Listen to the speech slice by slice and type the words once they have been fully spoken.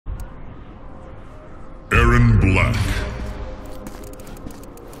Erron Black.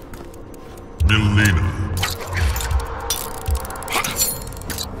 Melina.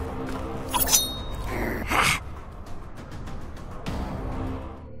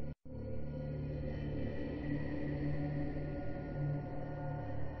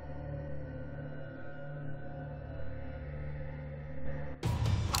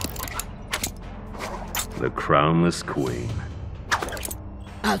 The crownless queen.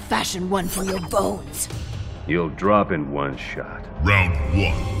 I'll fashion one from your bones. You'll drop in one shot. Round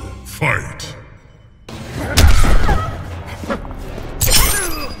 1. Fight.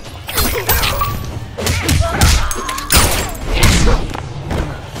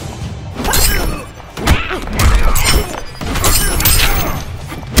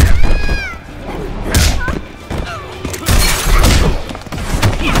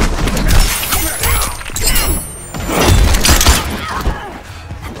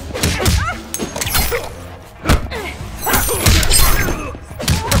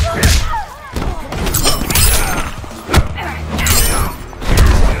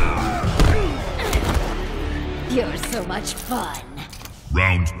 You're so much fun.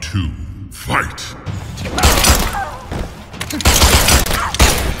 Round 2. Fight.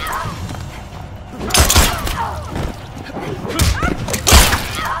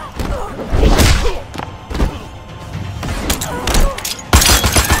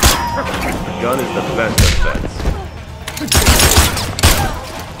 The gun is the best defense.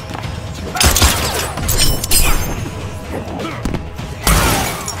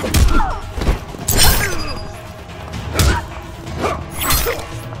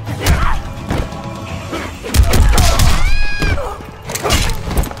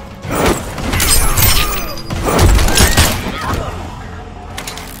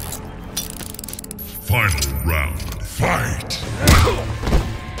 Final round. Fight.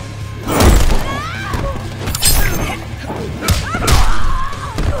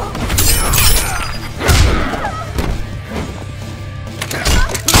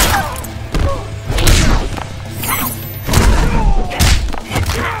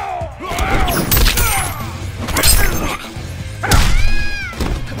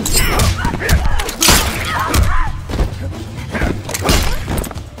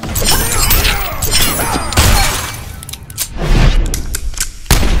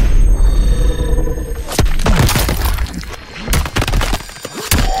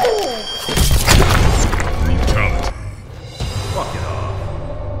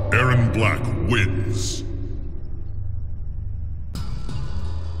 Erron Black wins.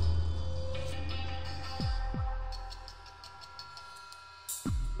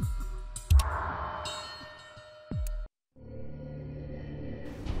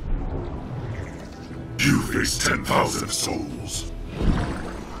 You face 10,000 souls.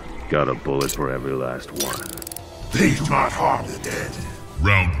 Got a bullet for every last one. They do not harm the dead.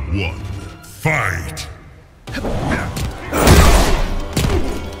 Round 1. Fight!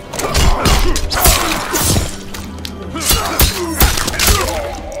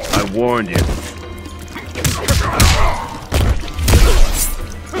 I warned you.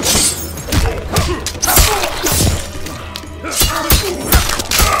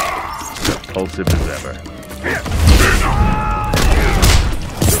 Impulsive as ever.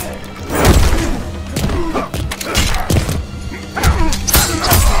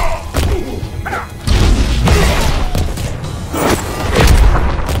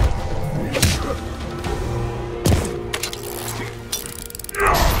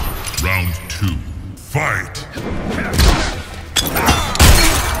 Round 2. Fight!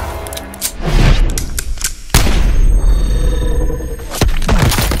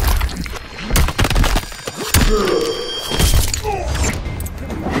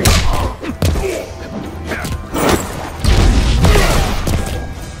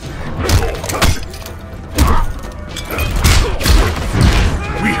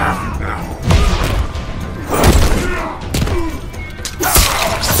 We have you now.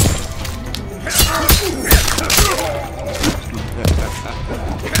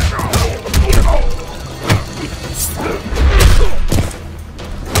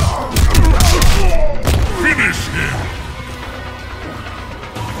 Finish him!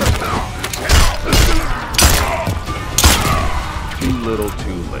 Too little,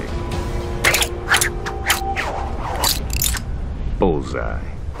 too late. Bullseye.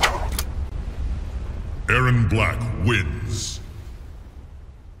 Erron Black wins.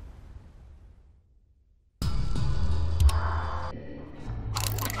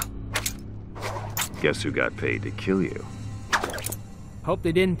 Guess who got paid to kill you? Hope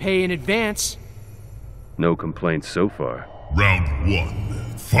they didn't pay in advance. No complaints so far. Round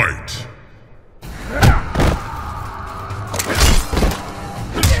 1. Fight!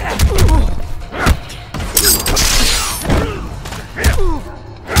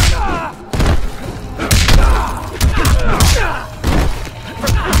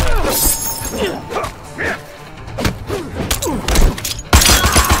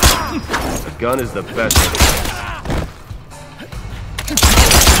 gun is the best.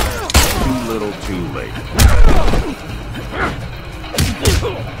 Too little, too late.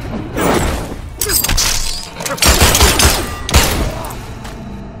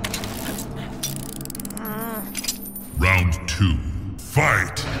 Round 2.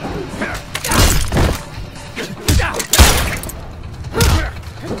 Fight!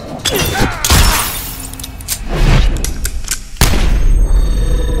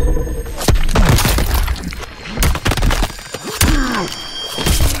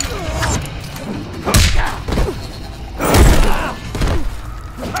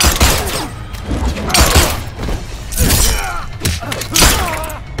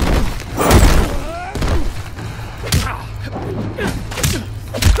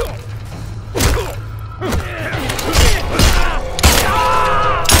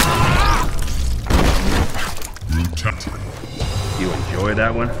 You enjoy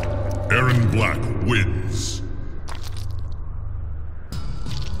that one? Erron Black wins.